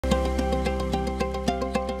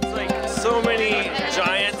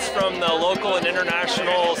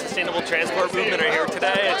sustainable transport movement are here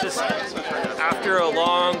today. It's just, after a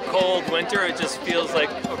long, cold winter, it just feels like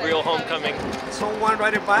a real homecoming. Someone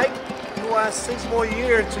ride a bike, you add 6 more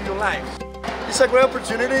years to your life. It's a great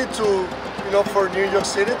opportunity to, for New York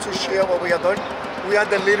City to share what we are doing. We are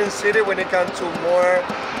the leading city when it comes to more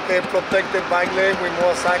protected bike lane with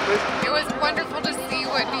more cyclists. It was wonderful to see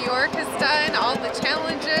what New York has done, all the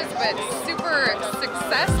challenges, but super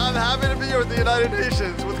success. I'm happy to be here with the United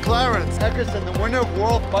Nations, with Clarence Eckerson, the winner of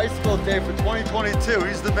World Bicycle Day for 2022.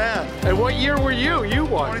 He's the man. And what year were you? You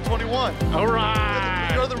won. 2021. All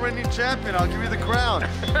right. You're the reigning champion. I'll give you the crown.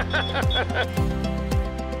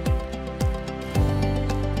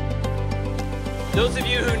 Those of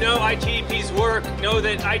you who know ITDP's work know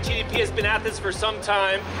that ITDP has been at this for some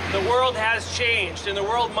time. The world has changed, and the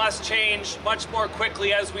world must change much more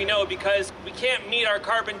quickly, as we know, because we can't meet our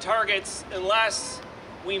carbon targets unless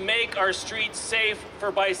we make our streets safe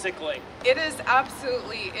for bicycling. It is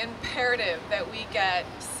absolutely imperative that we get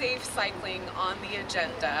safe cycling on the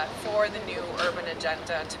agenda for the new urban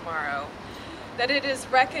agenda tomorrow. That it is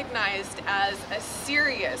recognized as a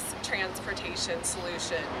serious transportation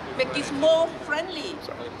solution. Make it more friendly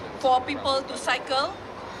for people to cycle.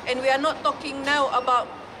 And we are not talking now about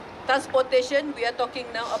transportation, we are talking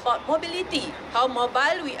now about mobility. How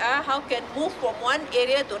mobile we are, how can move from one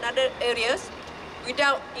area to another areas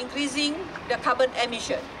without increasing the carbon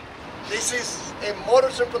emission. This is a motor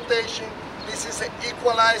transportation, this is an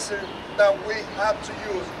equalizer that we have to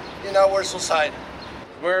use in our society.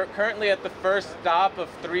 We're currently at the first stop of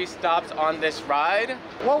 3 stops on this ride.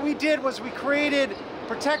 What we did was we created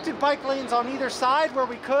protected bike lanes on either side where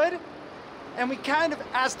we could, and we kind of,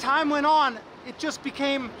 as time went on, it just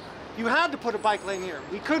became, you had to put a bike lane here.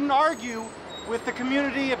 We couldn't argue with the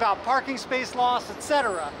community about parking space loss,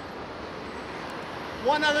 etc.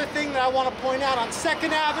 One other thing that I want to point out, on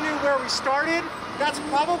 2nd Avenue where we started, that's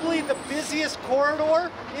probably the busiest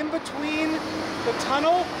corridor in between the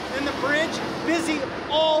tunnel and the bridge, busy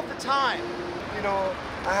all the time.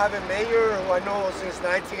 I have a mayor who I know since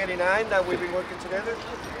 1989 that we've been working together,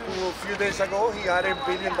 who a few days ago he added $1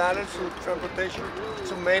 billion to transportation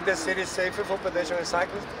to make the city safer for pedestrians and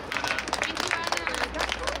cyclists.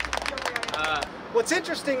 What's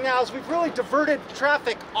interesting now is we've really diverted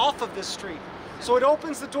traffic off of this street. So it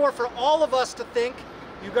opens the door for all of us to think,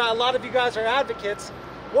 a lot of you guys are advocates,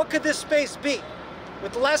 what could this space be?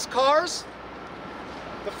 With less cars?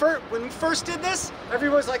 When we first did this,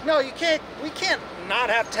 everyone was like, no, we can't not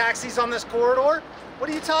have taxis on this corridor. What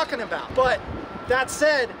are you talking about? But that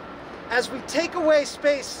said, as we take away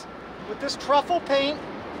space with this truffle paint,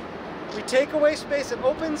 we take away space, it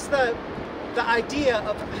opens the idea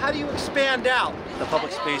of how do you expand out. The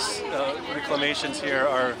public space reclamations here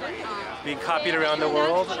are being copied around the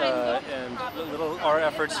world, and our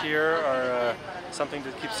efforts here are something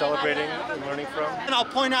to keep celebrating and learning from. And I'll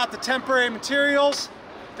point out the temporary materials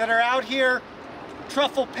that are out here,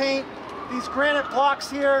 truffle paint, these granite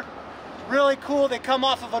blocks here, really cool. They come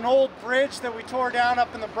off of an old bridge that we tore down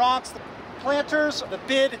up in the Bronx. The planters, the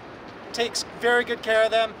bid takes very good care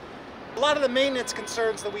of them. A lot of the maintenance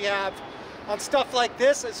concerns that we have on stuff like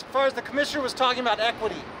this, as far as the commissioner was talking about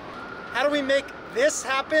equity, how do we make this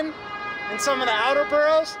happen in some of the outer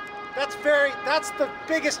boroughs? That's the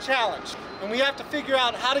biggest challenge. And we have to figure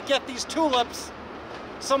out how to get these tulips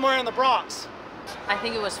somewhere in the Bronx. I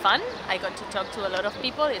think it was fun. I got to talk to a lot of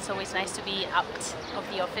people. It's always nice to be out of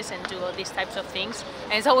the office and do all these types of things.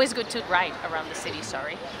 And it's always good to ride around the city,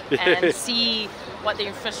 and see what the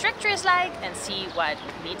infrastructure is like and see what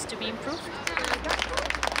needs to be improved.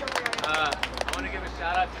 I want to give a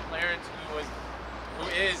shout out to Clarence, who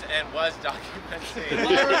is and was documenting.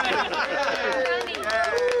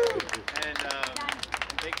 And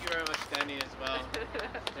thank you very much, Danny, as well.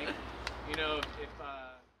 If